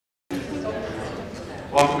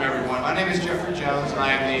Welcome everyone. My name is Jeffrey Jones and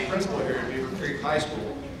I am the principal here at Beavercreek High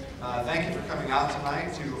School. Thank you for coming out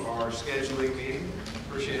tonight to our scheduling meeting.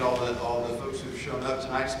 Appreciate all the folks who've shown up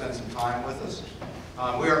tonight, spend some time with us.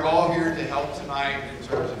 We are all here to help tonight in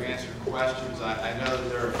terms of answering questions. I know that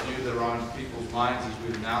there are a few that are on people's minds as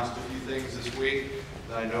we've announced a few things this week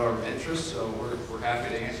that I know are of interest, so we're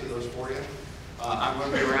happy to answer those for you. I'm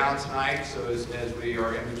going to be around tonight, so as we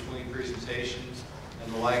are in between presentations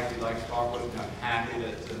and the like, if you'd like to talk with me, I'm happy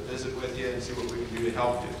to visit with you and see what we can do to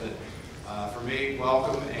help you. But for me,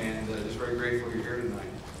 welcome, and just very grateful you're here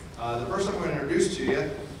tonight. The person I'm going to introduce to you,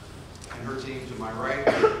 and her team to my right,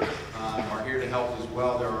 are here to help as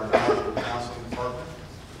well. They're our knowledgeable counseling department.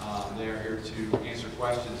 They are here to answer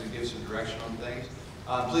questions and give some direction on things.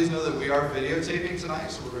 Please know that we are videotaping tonight,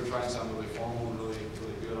 so we're going to try and sound really formal and really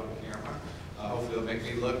good on camera. Hopefully it'll make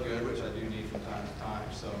me look good, which I do need from time to time.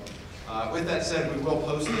 So, with that said, we will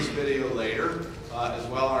post this video later as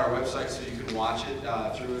well on our website, so you can watch it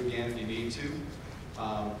through again if you need to.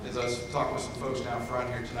 As I was talking with some folks down front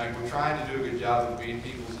here tonight, we're trying to do a good job of meeting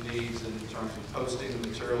people's needs in terms of posting the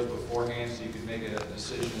materials beforehand, so you can make a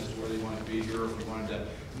decision as to whether you want to be here or if you wanted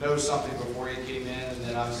to know something before you came in. And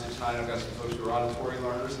then obviously tonight I've got some folks who are auditory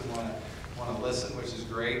learners and want to listen, which is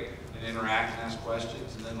great, and interact and ask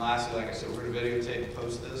questions. And then lastly, like I said, we're going to videotape and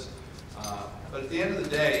post this. But at the end of the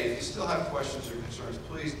day, if you still have questions or concerns,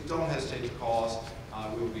 please don't hesitate to call us.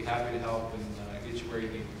 We will be happy to help and get you where you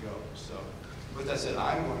need to go. So, with that said,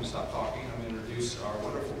 I'm going to stop talking. I'm going to introduce our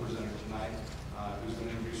wonderful presenter tonight, who's going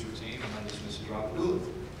to introduce her team, and that is Mrs. Robin Doolittle.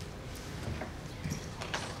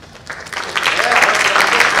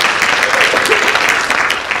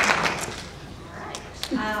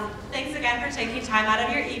 Thanks again for taking time out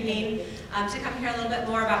of your evening to come hear a little bit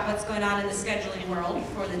more about what's going on in the scheduling world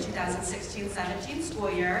for the 2016-17 school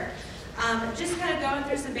year. Just kind of going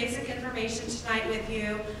through some basic information tonight with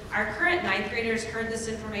you. Our current 9th graders heard this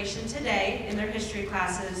information today in their history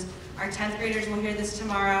classes. Our 10th graders will hear this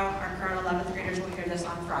tomorrow. Our current 11th graders will hear this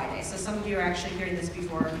on Friday. So some of you are actually hearing this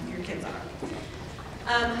before your kids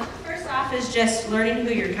are. First off is just learning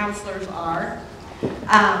who your counselors are.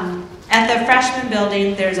 At the freshman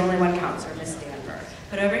building, there's only one counselor, Miss Danver.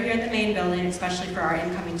 But over here in the main building, especially for our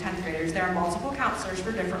incoming 10th graders, there are multiple counselors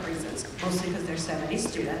for different reasons, mostly because there's so many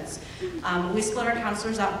students. We split our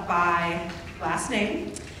counselors up by last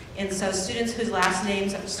name. And so students whose last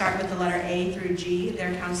names start with the letter A through G,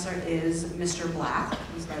 their counselor is Mr. Black,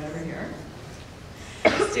 who's right over here.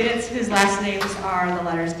 Students whose last names are the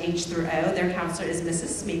letters H through O, their counselor is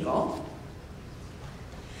Mrs. Smeagol.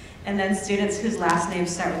 And then students whose last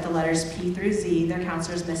names start with the letters P through Z, their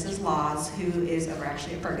counselor is Mrs. Laws, who is over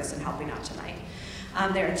actually at Ferguson helping out tonight.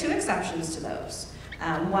 There are 2 exceptions to those.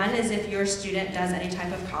 One is if your student does any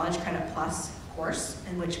type of College Credit Plus course,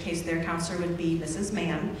 in which case their counselor would be Mrs.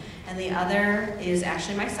 Mann. And the other is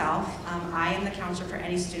actually myself. I am the counselor for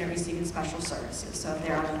any student receiving special services. So if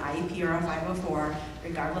they're on an IEP or a 504,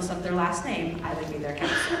 regardless of their last name, I would be their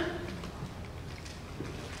counselor.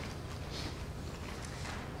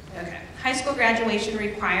 Okay. High school graduation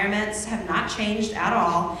requirements have not changed at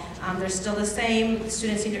all. They're still the same.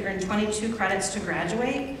 Students need to earn 22 credits to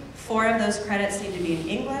graduate. 4 of those credits need to be in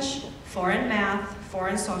English, 4 in math, 4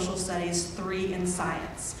 in social studies, 3 in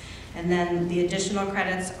science. And then the additional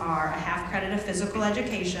credits are a half credit of physical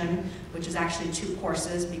education, which is actually 2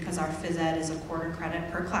 courses because our phys ed is a quarter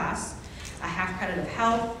credit per class, a half credit of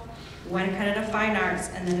health, 1 credit of fine arts,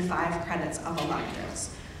 and then 5 credits of electives.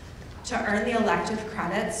 To earn the elective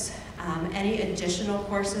credits, any additional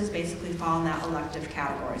courses basically fall in that elective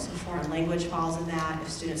category. So foreign language falls in that. If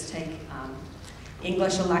students take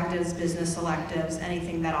English electives, business electives,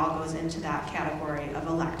 anything that all goes into that category of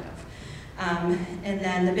elective. And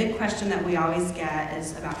then the big question that we always get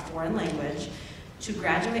is about foreign language. To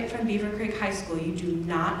graduate from Beavercreek High School, you do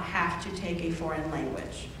not have to take a foreign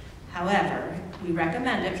language. However, we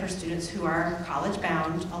recommend it for students who are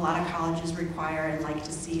college-bound. A lot of colleges require and like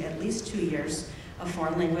to see at least 2 years of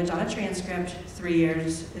foreign language on a transcript. 3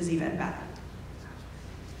 years is even better.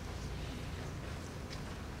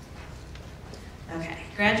 Okay,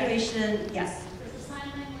 graduation, yes? Does sign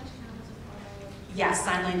language count as a foreign language? Yes,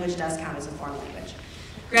 sign language does count as a foreign language.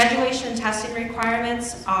 Graduation testing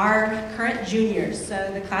requirements are current juniors,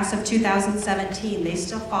 so the class of 2017, they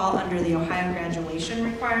still fall under the Ohio graduation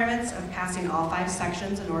requirements of passing all 5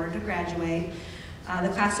 sections in order to graduate. The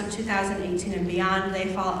class of 2018 and beyond,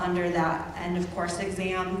 they fall under that end of course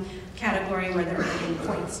exam category where they're earning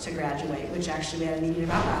points to graduate, which actually we had a meeting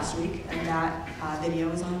about last week, and that video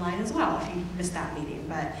is online as well if you missed that meeting.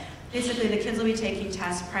 But basically the kids will be taking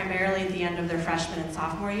tests primarily at the end of their freshman and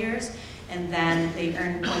sophomore years, and then they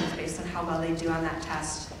earn points based on how well they do on that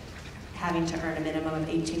test, having to earn a minimum of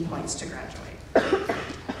 18 points to graduate.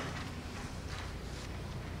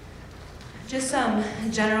 Just some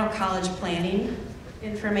general college planning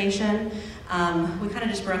information. We kind of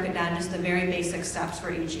just broke it down, just the very basic steps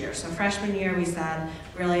for each year. So freshman year, we said,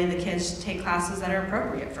 really the kids take classes that are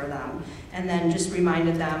appropriate for them, and then just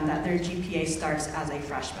reminded them that their GPA starts as a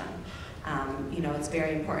freshman. You know, it's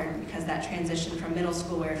very important because that transition from middle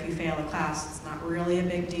school where if you fail a class, it's not really a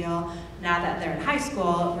big deal. Now that they're in high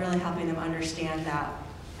school, really helping them understand that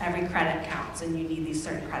every credit counts and you need these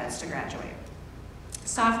certain credits to graduate.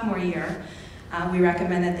 Sophomore year, we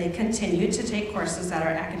recommend that they continue to take courses that are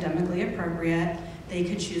academically appropriate. They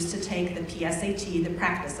could choose to take the PSAT, the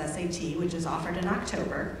practice SAT, which is offered in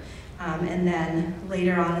October. And then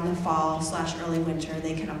later on in the fall / early winter,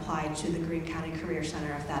 they can apply to the Greene County Career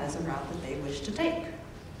Center if that is a route that they wish to take.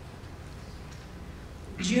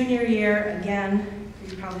 Junior year, again,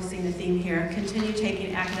 you've probably seen the theme here, continue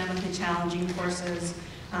taking academically challenging courses.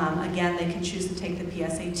 Again, they can choose to take the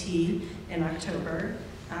PSAT in October.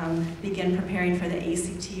 Begin preparing for the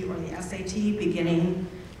ACT or the SAT,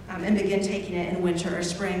 and begin taking it in winter or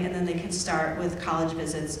spring, and then they can start with college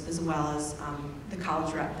visits as well as the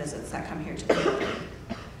college rep visits that come here to Beavercreek.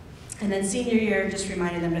 And then senior year, just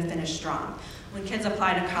reminding them to finish strong. When kids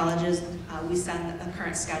apply to colleges, we send a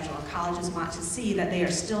current schedule, and colleges want to see that they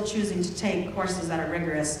are still choosing to take courses that are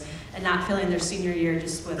rigorous and not filling their senior year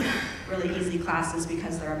just with really easy classes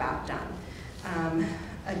because they're about done.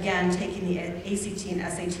 Again, taking the ACT and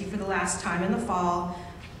SAT for the last time in the fall,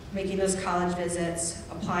 making those college visits,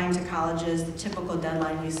 applying to colleges. The typical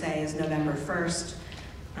deadline, we say, is November 1st.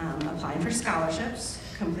 Applying for scholarships,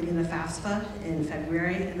 completing the FAFSA in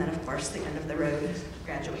February, and then, of course, the end of the road,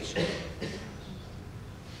 graduation.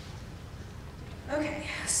 Okay,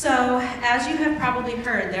 so as you have probably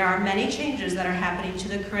heard, there are many changes that are happening to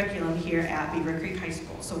the curriculum here at Beavercreek High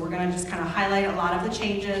School. So we're going to just kind of highlight a lot of the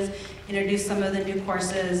changes, introduce some of the new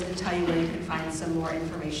courses, and tell you where you can find some more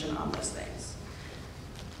information on those things.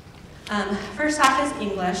 First off is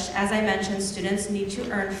English. As I mentioned, students need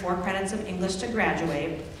to earn 4 credits of English to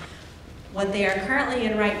graduate. What they are currently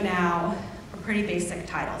in right now are pretty basic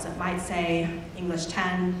titles. It might say English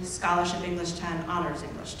 10, Scholarship English 10, Honors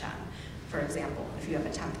English 10, for example, if you have a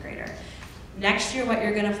 10th grader. Next year, what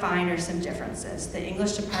you're going to find are some differences. The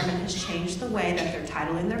English department has changed the way that they're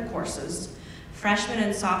titling their courses. Freshman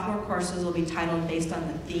and sophomore courses will be titled based on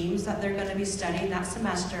the themes that they're going to be studying that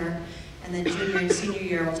semester. And then junior and senior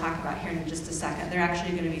year, we'll talk about here in just a second, they're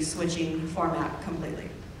actually going to be switching format completely.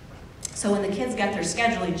 So when the kids get their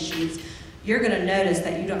scheduling sheets, you're going to notice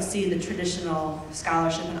that you don't see the traditional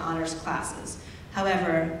scholarship and honors classes.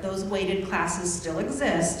 However, those weighted classes still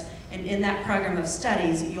exist, and in that program of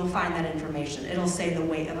studies, you'll find that information. It'll say the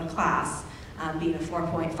weight of a class, being a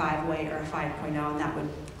 4.5 weight or a 5.0, and that would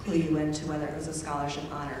clue you into whether it was a scholarship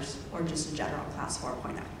honors or just a general class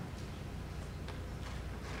 4.0.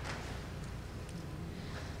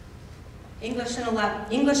 English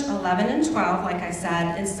 11 and 12, like I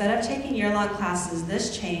said, instead of taking year-long classes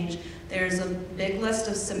this change, there's a big list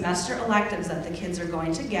of semester electives that the kids are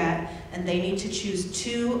going to get, and they need to choose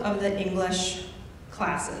 2 of the English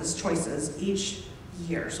classes, choices, each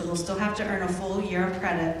year. So they'll still have to earn a full year of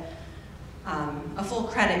credit, a full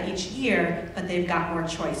credit each year, but they've got more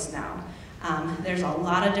choice now. There's a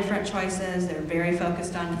lot of different choices. They're very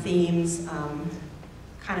focused on themes.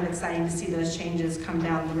 Kind of exciting to see those changes come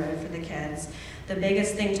down the road for the kids. The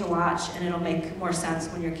biggest thing to watch, and it'll make more sense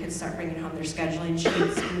when your kids start bringing home their scheduling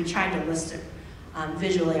sheets, and we tried to list it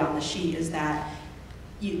visually on the sheet, is that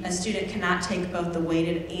a student cannot take both the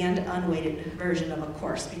weighted and unweighted version of a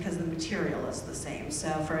course because the material is the same.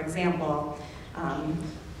 So for example,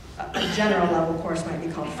 a general level course might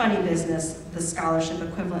be called Funny Business. The scholarship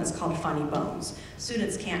equivalent is called Funny Bones.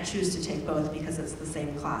 Students can't choose to take both because it's the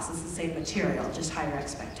same class, it's the same material, just higher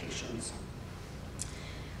expectations.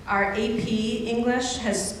 Our AP English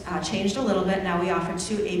has changed a little bit. Now we offer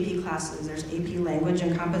 2 AP classes. There's AP Language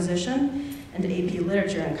and Composition and AP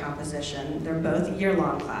Literature and Composition. They're both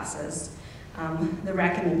year-long classes. The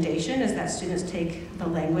recommendation is that students take the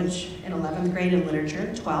language in 11th grade and literature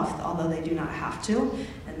in 12th, although they do not have to.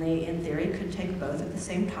 And they, in theory, could take both at the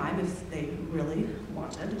same time if they really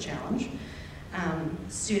wanted a challenge.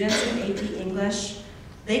 Students in AP English,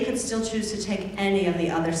 they could still choose to take any of the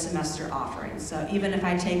other semester offerings. So even if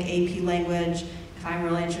I take AP Language, if I'm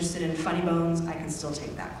really interested in Funny Bones, I can still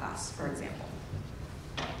take that class, for example.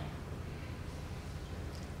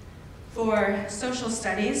 For social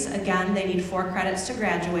studies, again, they need 4 credits to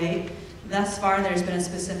graduate. Thus far, there's been a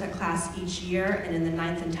specific class each year, and in the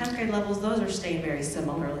 9th and 10th grade levels, those are staying very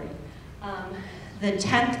similarly. The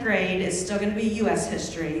 10th grade is still going to be U.S.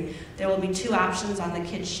 history. There will be two options on the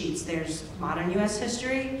kids' sheets. There's modern U.S.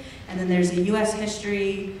 history, and then there's a U.S.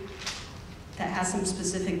 history that has some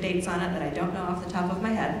specific dates on it that I don't know off the top of my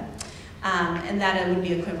head, and that it would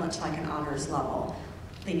be equivalent to like an honors level.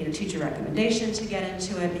 They need a teacher recommendation to get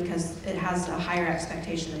into it because it has a higher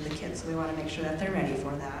expectation of the kids, so we want to make sure that they're ready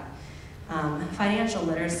for that. Financial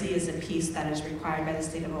literacy is a piece that is required by the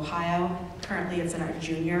state of Ohio. Currently it's in our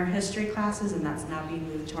junior history classes, and that's now being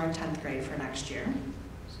moved to our 10th grade for next year.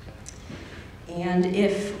 And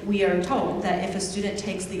if we are told that if a student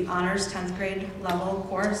takes the honors 10th grade level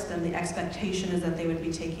course, then the expectation is that they would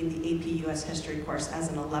be taking the AP US history course as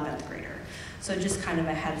an 11th grader. So just kind of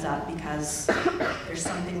a heads up, because there's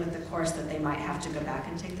something with the course that they might have to go back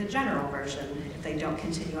and take the general version if they don't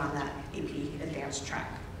continue on that AP advanced track.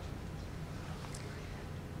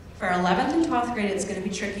 For 11th and 12th grade, it's going to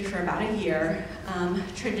be tricky for about a year.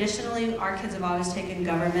 Traditionally, our kids have always taken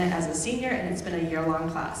government as a senior, and it's been a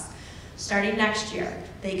year-long class. Starting next year,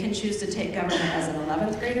 they can choose to take government as an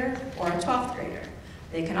 11th grader or a 12th grader.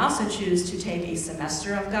 They can also choose to take a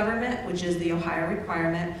semester of government, which is the Ohio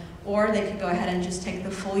requirement, or they could go ahead and just take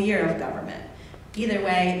the full year of government. Either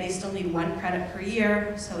way, they still need 1 credit per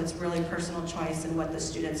year, so it's really personal choice and what the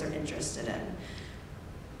students are interested in.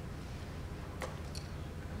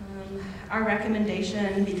 Our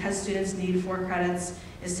recommendation, because students need 4 credits,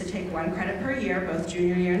 is to take 1 credit per year, both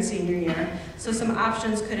junior year and senior year. So some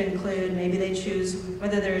options could include, maybe they choose,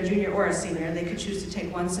 whether they're a junior or a senior, they could choose to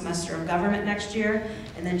take 1 semester of government next year,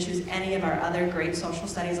 and then choose any of our other grade social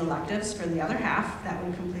studies electives for the other half. That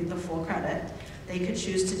would complete the full credit. They could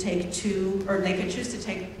choose to take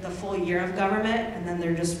the full year of government, and then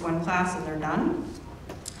they're just 1 class and they're done.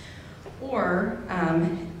 Or,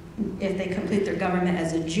 if they complete their government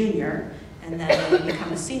as a junior, and then they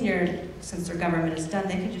become a senior, since their government is done,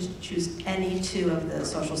 they could just choose any 2 of the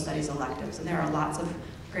social studies electives. And there are lots of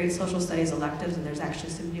great social studies electives, and there's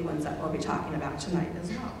actually some new ones that we'll be talking about tonight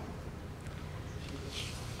as well.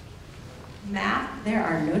 Math, there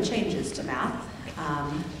are no changes to math.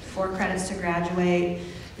 4 credits to graduate,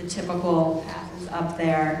 the typical path is up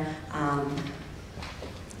there.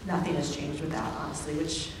 Nothing has changed with that, honestly,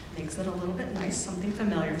 which makes it a little bit nice, something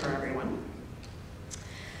familiar for everyone.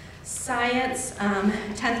 Science,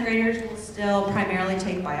 10th graders will still primarily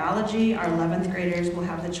take biology. Our 11th graders will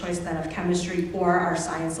have the choice then of chemistry or our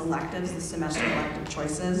science electives, the semester elective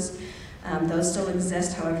choices. Those still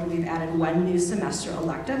exist, however, we've added 1 new semester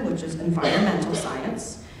elective, which is environmental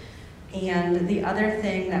science. And the other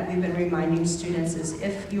thing that we've been reminding students is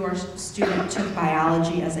if your student took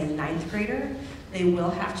biology as a 9th grader, they will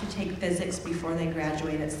have to take physics before they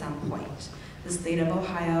graduate at some point. The state of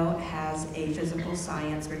Ohio has a physical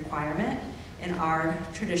science requirement, and our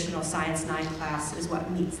traditional Science 9 class is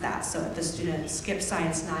what meets that. So if the student skipped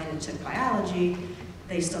Science 9 and took biology,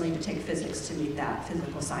 they still need to take physics to meet that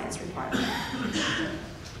physical science requirement.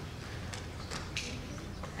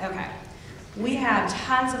 Okay. We have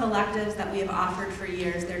tons of electives that we have offered for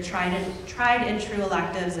years. They're tried and true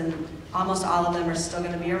electives, and almost all of them are still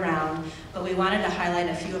going to be around, but we wanted to highlight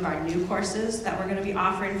a few of our new courses that we're going to be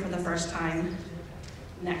offering for the first time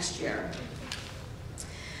next year.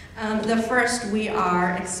 The first, we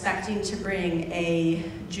are expecting to bring a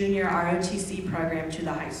junior ROTC program to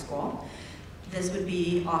the high school. This would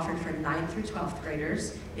be offered for 9th through 12th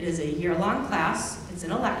graders. It is a year-long class. It's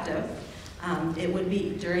an elective. It would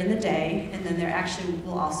be during the day, and then there actually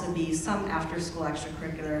will also be some after-school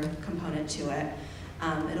extracurricular component to it.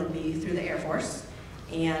 It'll be through the Air Force.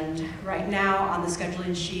 And right now on the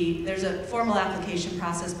scheduling sheet, there's a formal application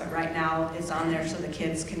process, but right now it's on there so the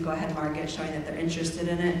kids can go ahead and mark it, showing that they're interested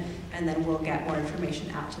in it, and then we'll get more information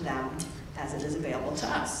out to them as it is available to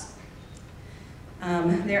us.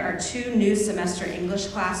 There are 2 new semester English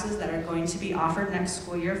classes that are going to be offered next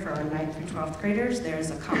school year for our 9th through 12th graders.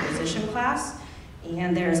 There's a composition class,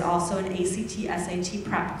 and there's also an ACT/SAT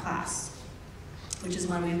prep class, which is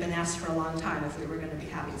one we've been asked for a long time if we were going to be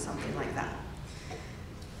having something like that.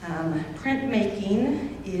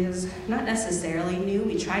 Printmaking is not necessarily new.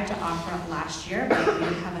 We tried to offer it last year, but we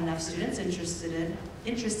didn't have enough students interested in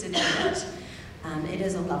it. It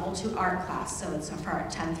is a level 2 art class, so it's for our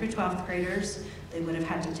 10th through 12th graders. They would have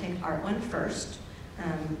had to take art 1 first,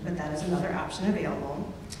 but that is another option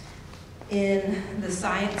available. In the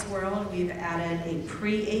science world, we've added a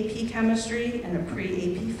pre-AP chemistry and a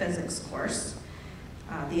pre-AP physics course.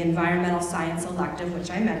 The environmental science elective, which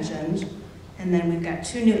I mentioned, and then we've got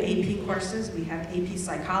 2 new AP courses. We have AP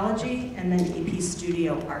psychology and then AP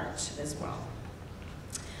studio art as well.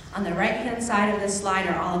 On the right-hand side of this slide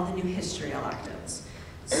are all of the new history electives.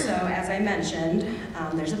 So as I mentioned,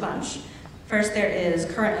 there's a bunch. First, there is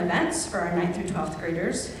current events for our 9th through 12th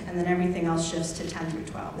graders, and then everything else shifts to 10 through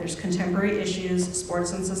 12. There's contemporary issues,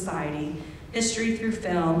 sports and society, history through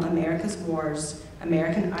film, America's wars,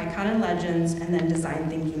 American icon and legends, and then design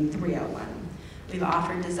thinking 301. We've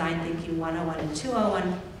offered design thinking 101 and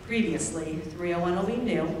 201 previously. 301 will be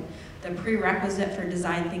new. The prerequisite for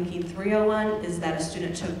design thinking 301 is that a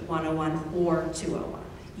student took 101 or 201,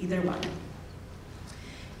 either one.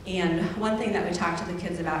 And one thing that we talked to the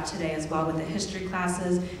kids about today as well with the history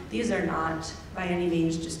classes, these are not by any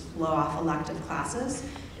means just blow off elective classes.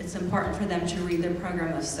 It's important for them to read their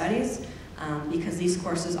program of studies because these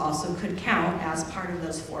courses also could count as part of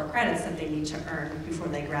those 4 credits that they need to earn before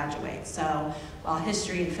they graduate. So while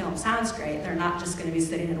history and film sounds great, they're not just going to be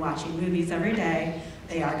sitting and watching movies every day.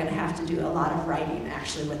 They are going to have to do a lot of writing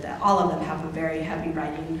actually with that. All of them have a very heavy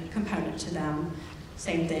writing component to them.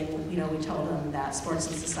 Same thing, you know, we told them that sports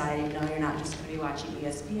and society, no, you're not just going to be watching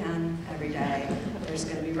ESPN every day. There's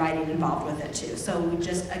going to be writing involved with it too. So we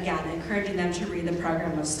just, again, encouraging them to read the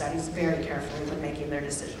program of studies very carefully when making their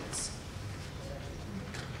decisions.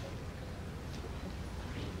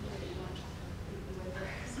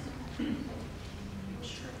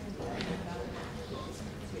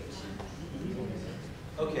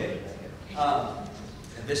 Okay.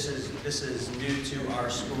 This is new to our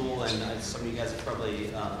school, and some of you guys have probably,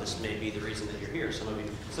 this may be the reason that you're here, some of you.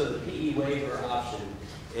 So the PE waiver option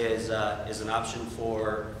is an option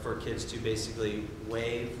for kids to basically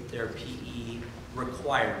waive their PE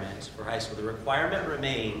requirement for high school. The requirement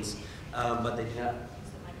remains, but they do not.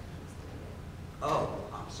 Oh,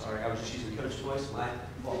 I'm sorry, I was just using coach voice, my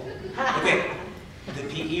fault. Okay. The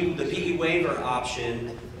PE waiver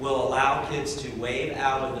option will allow kids to waive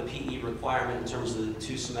out of the PE requirement in terms of the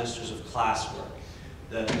 2 semesters of classwork.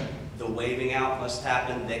 The waiving out must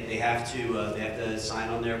happen. They have to sign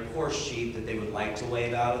on their course sheet that they would like to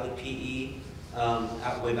waive out of the PE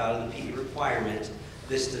requirement.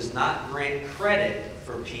 This does not grant credit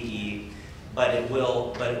for PE, but it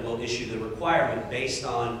will issue the requirement based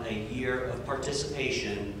on a year of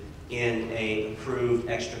participation in a approved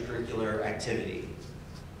extracurricular activity.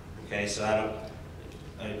 Okay, so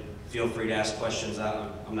feel free to ask questions.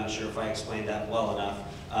 I'm not sure if I explained that well enough.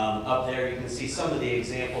 Up there you can see some of the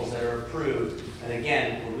examples that are approved. And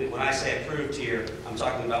again, when I say approved here, I'm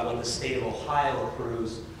talking about what the state of Ohio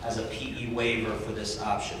approves as a PE waiver for this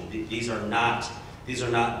option. These are not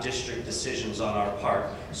district decisions on our part.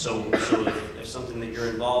 So if something that you're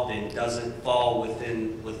involved in doesn't fall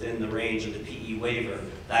within the range of the PE waiver,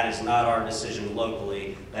 that is not our decision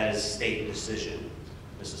locally. That is a state decision.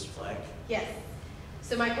 Mrs. Fleck? Yes.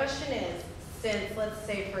 So my question is, since, let's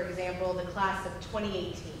say, for example, the class of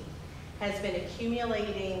 2018 has been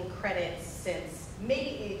accumulating credits since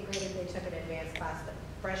maybe 8th grade if they took an advanced class, but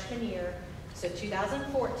freshman year, so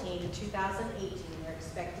 2014 to 2018, they're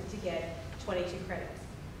expected to get 22 credits.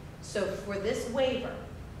 So for this waiver,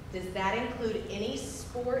 does that include any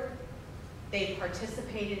sport they've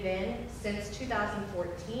participated in since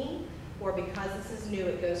 2014? Or because this is new,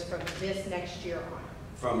 it goes from this next year on?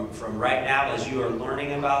 From right now, as you are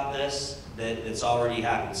learning about this, that it's already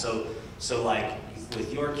happened. So like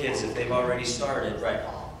with your kids, if they've already started, right?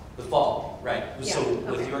 The fall, right? Yeah, so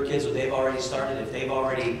okay. With your kids, if they've already started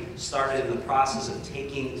in the process of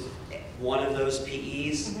taking one of those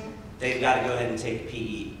PEs, they've got to go ahead and take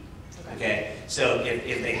PE. Okay, so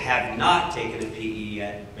if they have not taken a PE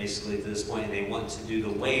yet, basically to this point, and they want to do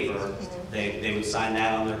the waiver, they would sign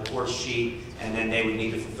that on their course sheet, and then they would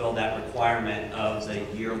need to fulfill that requirement of the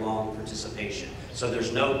year-long participation. So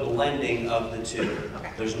there's no blending of the two.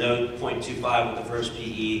 Okay. There's no 0.25 with the first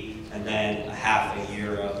PE, and then a half a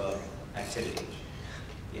year of activity.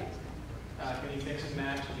 Yeah. Can you mix and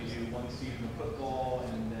match? Can you do one season of football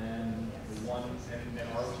and then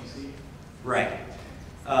ROTC? Right.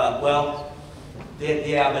 But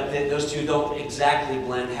those two don't exactly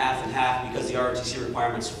blend half and half because the ROTC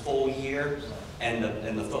requirement's full year, and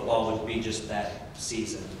the football would be just that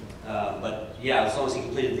season. But yeah, as long as he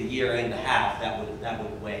completed the year and a half, that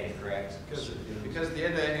would weigh, correct? Because at the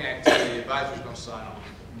end of any activity, the advisor's going to sign on.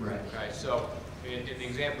 Right. Okay, so in the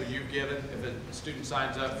example you've given, if a student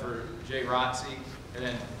signs up for JROTC and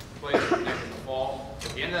then plays for Nick in the fall,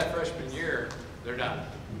 at the end of that freshman year, they're done.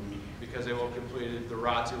 Because they will have completed the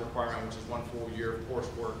ROTC requirement, which is 1 full year of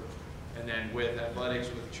coursework. And then with athletics,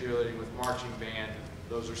 with cheerleading, with marching band,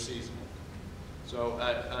 those are seasonal. So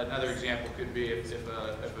another example could be if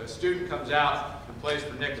a student comes out and plays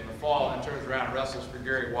for Nick in the fall and turns around and wrestles for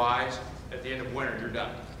Gary Wise, at the end of winter, you're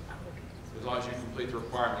done. As long as you complete the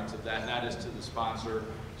requirements of that, and that is to the sponsor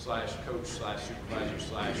 / coach / supervisor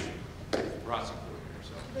 / ROTC coordinator.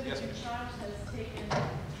 So, But yes, if ma'am. Josh has taken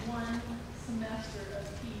one semester of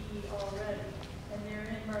PE already, and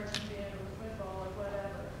they're in marching band or football or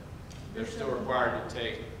whatever. They're still required to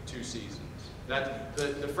take 2 seasons.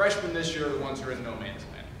 The freshmen this year are the ones who are in no man's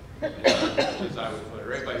land, as I would put it.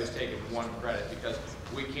 Everybody has taken 1 credit because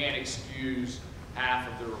we can't excuse half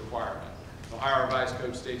of the requirement. The Ohio Revised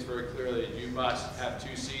Code states very clearly that you must have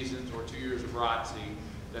 2 seasons or 2 years of ROTC,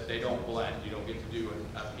 that they don't blend. You don't get to do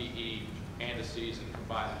a PE and a season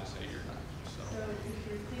combined to say you're done. So if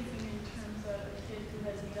you're thinking in terms of a kid who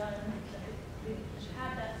has done, they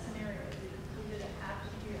had that scenario, they completed a half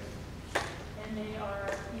a year, and they are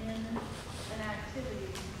in an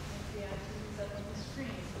activity, like the activities up on the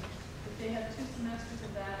screen. If they have 2 semesters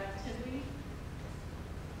of that activity,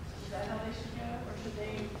 is that how they should go? Or should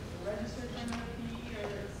they register for another PE, or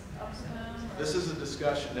is it up to them? Or? This is a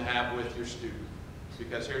discussion to have with your student,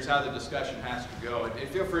 because here's how the discussion has to go. And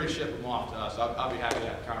feel free to ship them off to us. I'll be happy to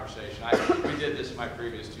have a conversation. We did this in my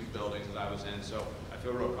previous 2 buildings that I was in, so I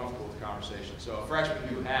feel real comfortable with the conversation. So a freshman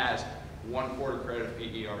who has 1 quarter credit of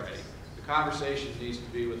PE already, the conversation needs to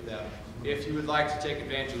be with them. If you would like to take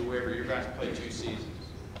advantage of the waiver, you're going to have to play 2 seasons.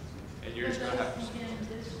 And you're just going to have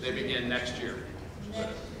to, they begin next year.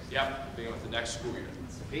 Yep, begin with the next school year.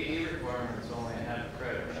 PE requirement is only a half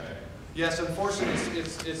credit, right? Yes, unfortunately,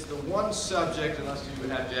 it's the one subject, unless you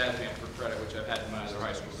would have jazz band for credit, which I've had in my other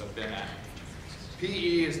high schools I've been at.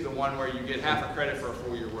 PE is the one where you get half a credit for a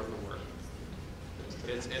full year worth of work.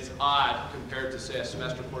 It's odd compared to, say, a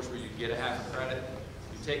semester course where you get a half a credit.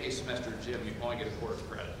 You take a semester of gym, you only get a quarter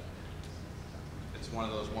credit. It's one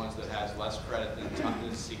of those ones that has less credit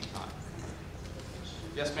than seat time.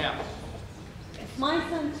 Yes, ma'am. My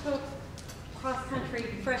son took cross-country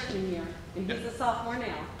freshman year, and he's a sophomore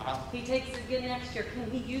now. He takes it again next year. Can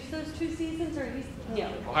he use those 2 seasons, or he's,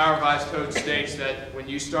 no? Ohio Revised Code states that when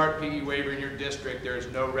you start PE waiver in your district, there is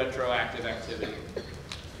no retroactive activity.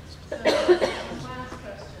 So, last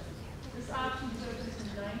question. This option is open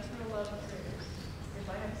to 9th through 11th graders. If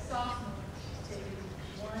I have a sophomore, she's taking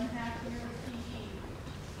 1 half year of PE,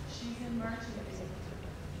 she's in marching band.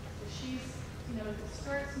 If she's, if it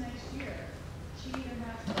starts next year, she either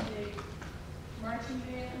has to take marching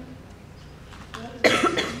band, both of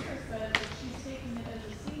those years, but if she's taking it as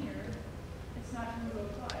a senior, it's not going to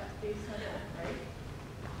apply based on that, right?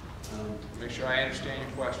 Make sure I understand your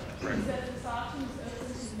question. It says this option is open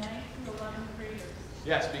to 9th through 11th graders.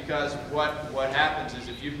 Yes, because what happens is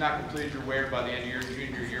if you've not completed your waiver by the end of your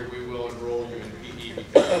junior year, we will enroll you in PE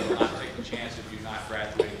because we will not take the chance of you not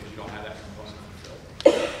graduating because you don't have that component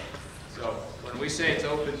fulfilled. So when we say it's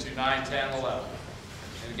open to 9, 10, 11,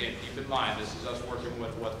 and again, keep in mind, this is us working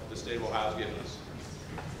with what the state of Ohio has given us.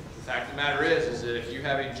 The fact of the matter is that if you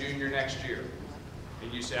have a junior next year,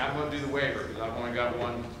 and you say, I'm going to do the waiver because I've only got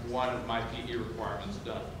one of my PE requirements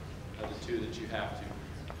done, of the 2 that you have to.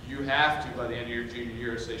 You have to, by the end of your junior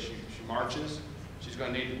year, say she marches, she's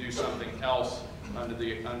going to need to do something else under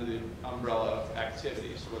the umbrella of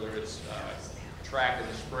activities, whether it's track in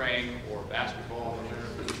the spring or basketball in the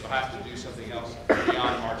winter. She'll have to do something else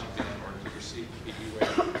beyond marching band in order to receive the PE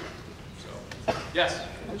waiver. So, yes?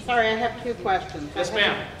 I'm sorry, I have 2 questions. Yes,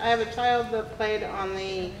 ma'am. I have a child that played on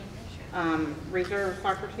the reserve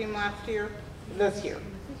soccer team this year,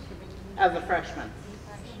 as a freshman.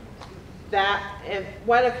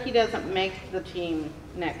 What if he doesn't make the team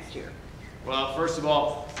next year? Well, first of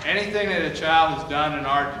all, anything that a child has done in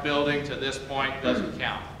our building to this point doesn't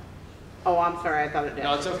count. Oh, I'm sorry, I thought it did.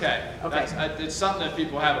 No, it's okay. Okay. It's something that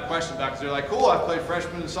people have a question about because they're like, cool, I played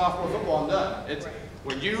freshman and sophomore football, I'm done.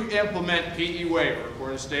 When you implement PE waiver,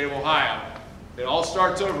 according to the state of Ohio, it all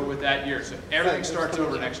starts over with that year. So everything starts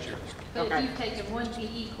over next year. But if you've taken 1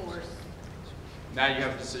 PE course, Now you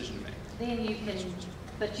have a decision to make. then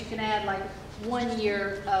you can add like 1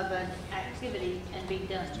 year of an activity and be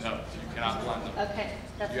done. No, you cannot blend them. Okay,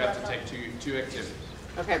 that's You what I have to thought. take two activities.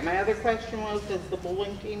 Okay, my other question was, does the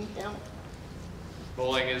bowling team count?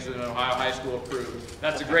 Bowling is an Ohio high school approved.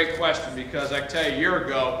 That's a great question because I can tell you a year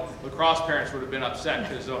ago, lacrosse parents would have been upset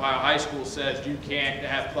because Ohio high school says you can't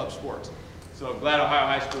have club sports. So I'm glad Ohio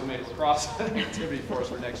high school made lacrosse an activity for us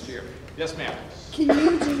for next year. Yes, ma'am. Can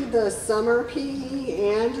you do the summer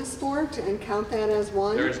PE and a sport and count that as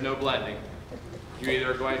one? There is no blending. You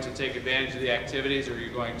either are going to take advantage of the activities or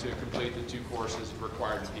you're going to complete the 2 courses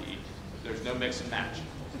required in PE. There's no mix and match.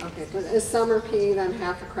 Okay, but is summer PE then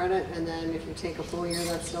half a credit, and then if you take a full year,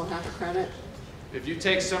 that's still half a credit? If you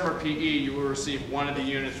take summer PE, you will receive 1 of the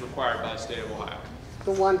units required by the state of Ohio.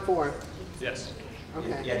 The 1/4? Yes.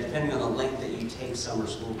 Okay. Yeah, depending on the length that you take summer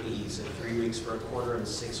school PE, so 3 weeks for a quarter and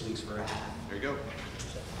 6 weeks for a half. There you go.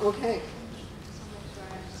 Okay.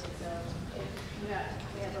 So if we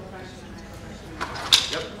have a question, I have a question.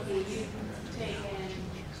 Yep. Okay, you've taken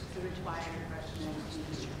the required freshman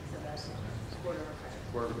PE, so that's a quarter of a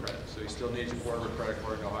credit. Quarter of a credit. So he still needs a quarter of a credit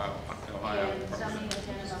according to Ohio. And something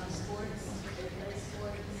depends on sports, they play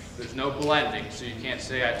sports. There's no blending, so you can't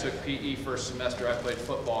say I took PE first semester, I played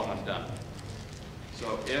football, and I'm done.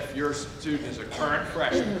 So if your student is a current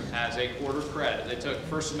freshman, has a quarter credit, they took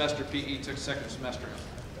first semester PE, took second semester.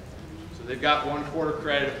 So they've got 1 quarter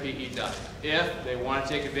credit of PE done. If they want to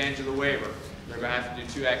take advantage of the waiver, they're going to have to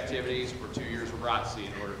do 2 activities or 2 years of ROTC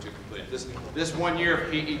in order to complete it. This 1 year of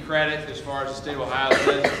PE credit, as far as the state of Ohio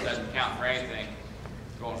says, doesn't count for anything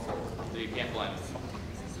going forward. So you can't blend it. Which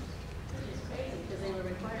is crazy, because they were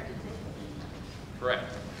required to take it.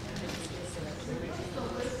 Correct.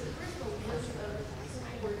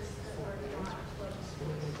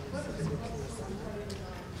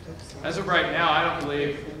 As of right now, I don't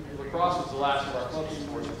believe, lacrosse was the last of our club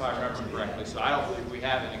sports, if I remember correctly, so I don't believe we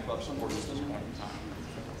have any club sports at this point in time.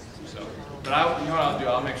 So, but you know what I'll do,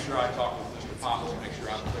 I'll make sure I talk with Mr. Thomas to make sure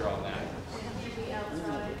I'm clear on that.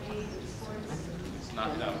 It's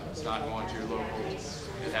not, no, it's not going to your local,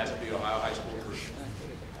 it has to be Ohio High School first.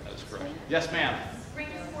 That is correct. Yes, ma'am. Spring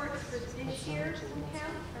sports for this year will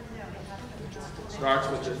count, or no? Starts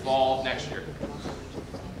with the fall next year.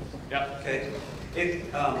 Yep. Okay. If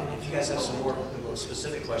you guys have some more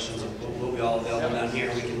specific questions, we'll be all available down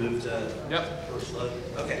here. We can move to first load.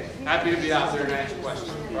 Okay. Happy to be out there and answer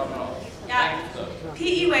questions. Problem at all. Yeah.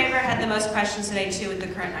 PE waiver had the most questions today too with the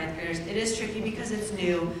current 9th graders. It is tricky because it's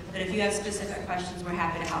new, but if you have specific questions, we're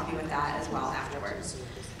happy to help you with that as well afterwards.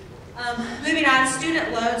 Moving on,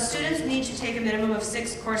 student load. Students need to take a minimum of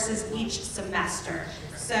 6 courses each semester.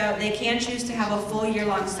 So they can choose to have a full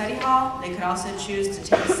year-long study hall. They could also choose to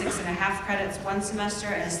take 6.5 credits one semester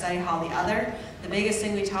and a study hall the other. The biggest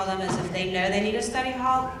thing we tell them is if they know they need a study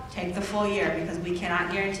hall, take the full year because we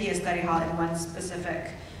cannot guarantee a study hall in one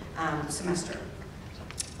specific semester.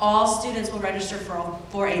 All students will register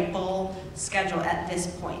for a full schedule at this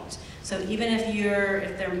point. So even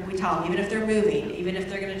we tell them, even if they're moving, even if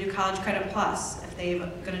they're going to do College Credit Plus, if they're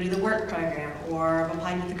going to do the work program or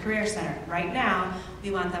applying to the Career Center, right now we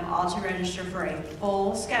want them all to register for a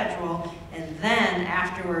full schedule, and then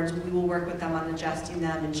afterwards we will work with them on adjusting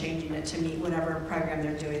them and changing it to meet whatever program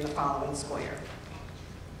they're doing the following school year.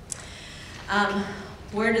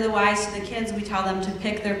 Word to the wise to the kids, we tell them to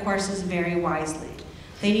pick their courses very wisely.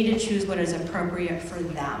 They need to choose what is appropriate for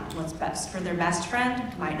them. What's best for their best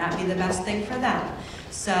friend might not be the best thing for them.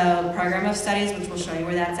 So program of studies, which we'll show you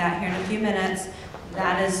where that's at here in a few minutes,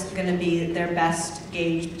 that is going to be their best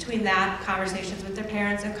gauge between that, conversations with their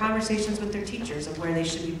parents, and conversations with their teachers of where they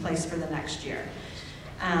should be placed for the next year.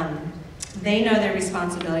 They know their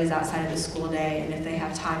responsibilities outside of the school day and if they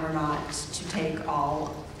have time or not to take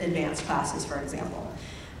all advanced classes, for example.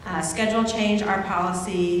 Schedule change, our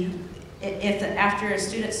policy. After a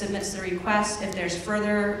student submits the request, if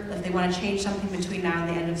they want to change something between now and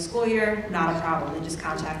the end of the school year, not a problem. They just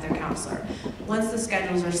contact their counselor. Once the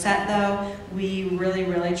schedules are set, though, we really,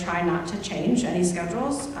 really try not to change any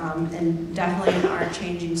schedules, and definitely aren't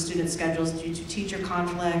changing student schedules due to teacher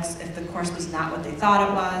conflicts. If the course was not what they thought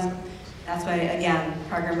it was, that's why, again,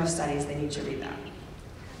 program of studies, they need to read that.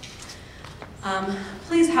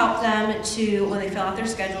 Please help them to, when they fill out their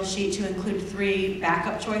schedule sheet, to include 3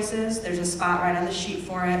 backup choices. There's a spot right on the sheet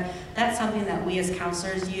for it. That's something that we as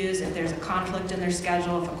counselors use if there's a conflict in their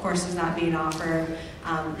schedule, if a course is not being offered.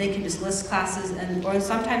 They can just list classes, or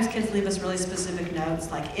sometimes kids leave us really specific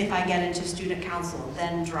notes, like if I get into student council,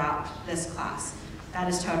 then drop this class. That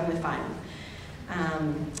is totally fine.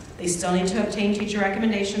 They still need to obtain teacher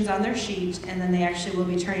recommendations on their sheet, and then they actually will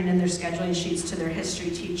be turning in their scheduling sheets to their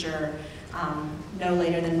history teacher no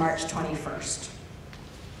later than March 21st.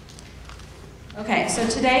 Okay, so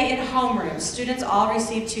today in homeroom, students all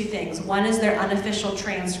receive 2 things. One is their unofficial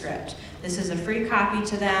transcript. This is a free copy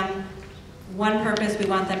to them. One purpose, we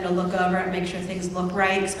want them to look over it and make sure things look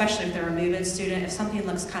right, especially if they're a move-in student. If something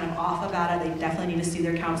looks kind of off about it, they definitely need to see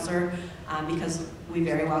their counselor because we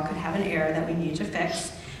very well could have an error that we need to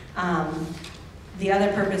fix. The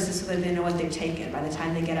other purpose is so that they know what they've taken. By the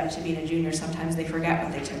time they get up to being a junior, sometimes they forget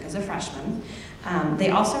what they took as a freshman. They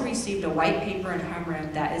also received a white paper in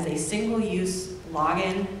homeroom that is a single-use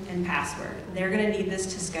login and password. They're going to need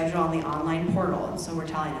this to schedule on the online portal, and so we're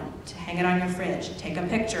telling them to hang it on your fridge, take a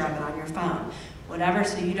picture of it on your phone, whatever,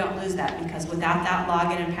 so you don't lose that, because without that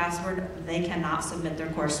login and password, they cannot submit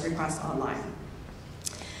their course requests online.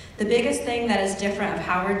 The biggest thing that is different of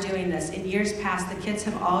how we're doing this, in years past, the kids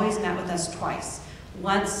have always met with us twice.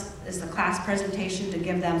 Once is the class presentation to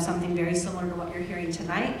give them something very similar to what you're hearing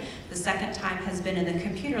tonight. The second time has been in the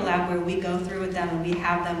computer lab where we go through with them and we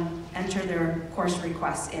have them enter their course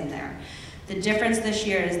requests in there. The difference this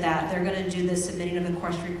year is that they're going to do the submitting of the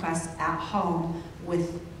course requests at home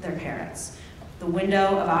with their parents. The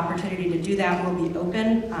window of opportunity to do that will be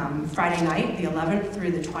open Friday night, the 11th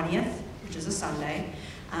through the 20th, which is a Sunday,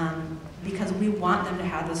 because we want them to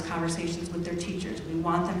have those conversations with their teachers. We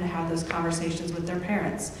want them to have those conversations with their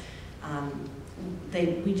parents.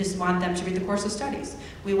 We just want them to read the course of studies.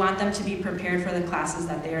 We want them to be prepared for the classes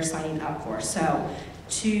that they are signing up for. So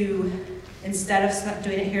instead of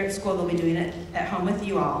doing it here at school, they'll be doing it at home with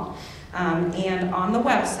you all. And on the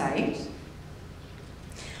website,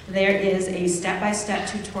 there is a step-by-step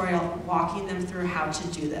tutorial walking them through how to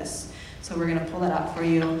do this. So we're going to pull that up for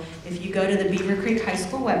you. If you go to the Beavercreek High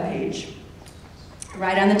School webpage,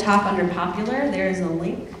 right on the top under Popular, there is a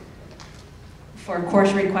link for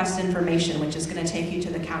course request information, which is going to take you to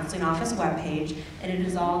the counseling office webpage, and it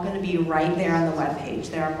is all going to be right there on the webpage.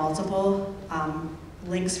 There are multiple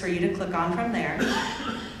links for you to click on from there.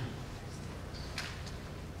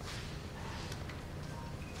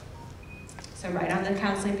 So right on the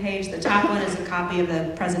counseling page, the top one is a copy of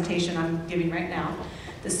the presentation I'm giving right now.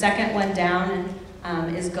 The second one down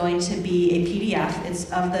is going to be a PDF.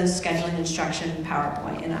 It's of the scheduling instruction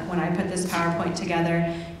PowerPoint. And when I put this PowerPoint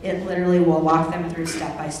together, it literally will walk them through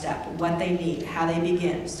step by step, what they need, how they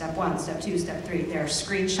begin, step 1, step 2, step 3. There are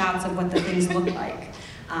screenshots of what the things look like.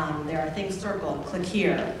 There are things circled, click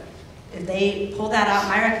here. If they pull that out,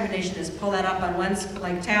 my recommendation is pull that up on one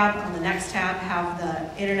tab, on the next tab, have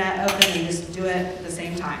the internet open and just do it at the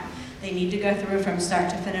same time. They need to go through it from start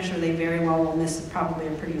to finish or they very well will miss probably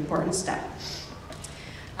a pretty important step.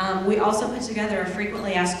 We also put together a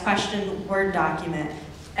frequently asked question Word document.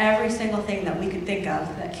 Every single thing that we could think of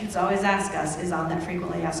that kids always ask us is on that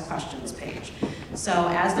frequently asked questions page. So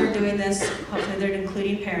as they're doing this, hopefully they're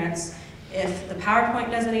including parents. If the PowerPoint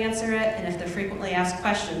doesn't answer it, and if the frequently asked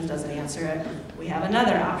questions doesn't answer it, we have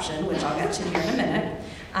another option, which I'll get to here in a minute.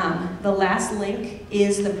 The last link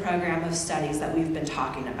is the program of studies that we've been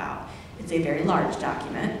talking about. It's a very large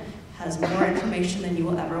document, has more information than you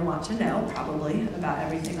will ever want to know, probably, about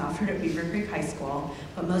everything offered at Beavercreek High School.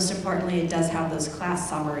 But most importantly, it does have those class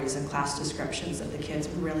summaries and class descriptions that the kids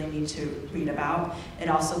really need to read about. It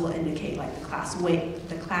also will indicate like the class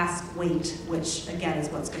weight, which again is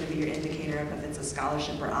what's going to be your indicator of if it's a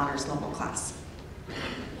scholarship or honors level class.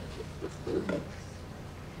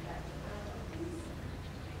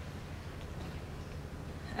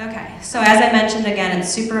 Okay, so as I mentioned again, it's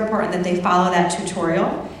super important that they follow that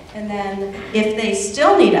tutorial. And then if they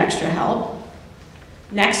still need extra help,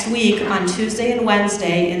 next week on Tuesday and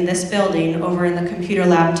Wednesday in this building over in the computer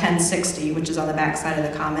lab 1060, which is on the back side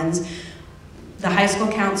of the Commons, the high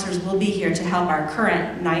school counselors will be here to help our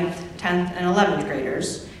current 9th, 10th, and 11th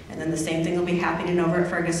graders. And then the same thing will be happening over at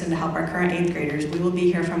Ferguson to help our current 8th graders. We will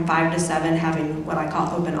be here from 5 to 7 having what I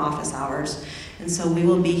call open office hours. And so we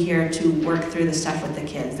will be here to work through the stuff with the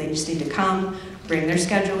kids. They just need to come, bring their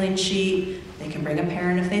scheduling sheet. They can bring a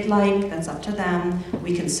parent if they'd like, that's up to them.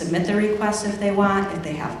 We can submit the request if they want. If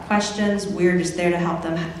they have questions, we're just there to help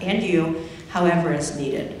them and you, however is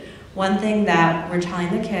needed. One thing that we're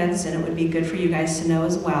telling the kids, and it would be good for you guys to know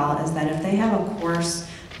as well, is that if they have a course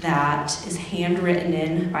that is handwritten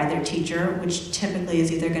in by their teacher, which typically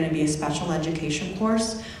is either going to be a special education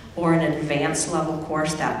course or an advanced level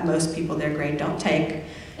course that most people their grade don't take,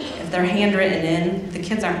 if they're handwritten in, the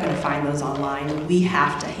kids aren't going to find those online. We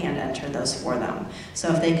have to hand enter those for them.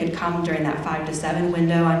 So if they could come during that 5 to 7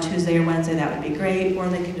 window on Tuesday or Wednesday, that would be great, or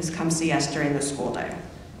they can just come see us during the school day.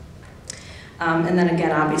 And then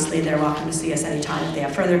again, obviously, they're welcome to see us anytime if they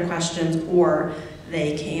have further questions, or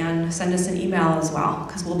they can send us an email as well,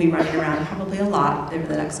 because we'll be running around probably a lot over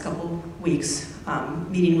the next couple weeks,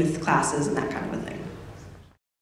 meeting with classes and that kind of a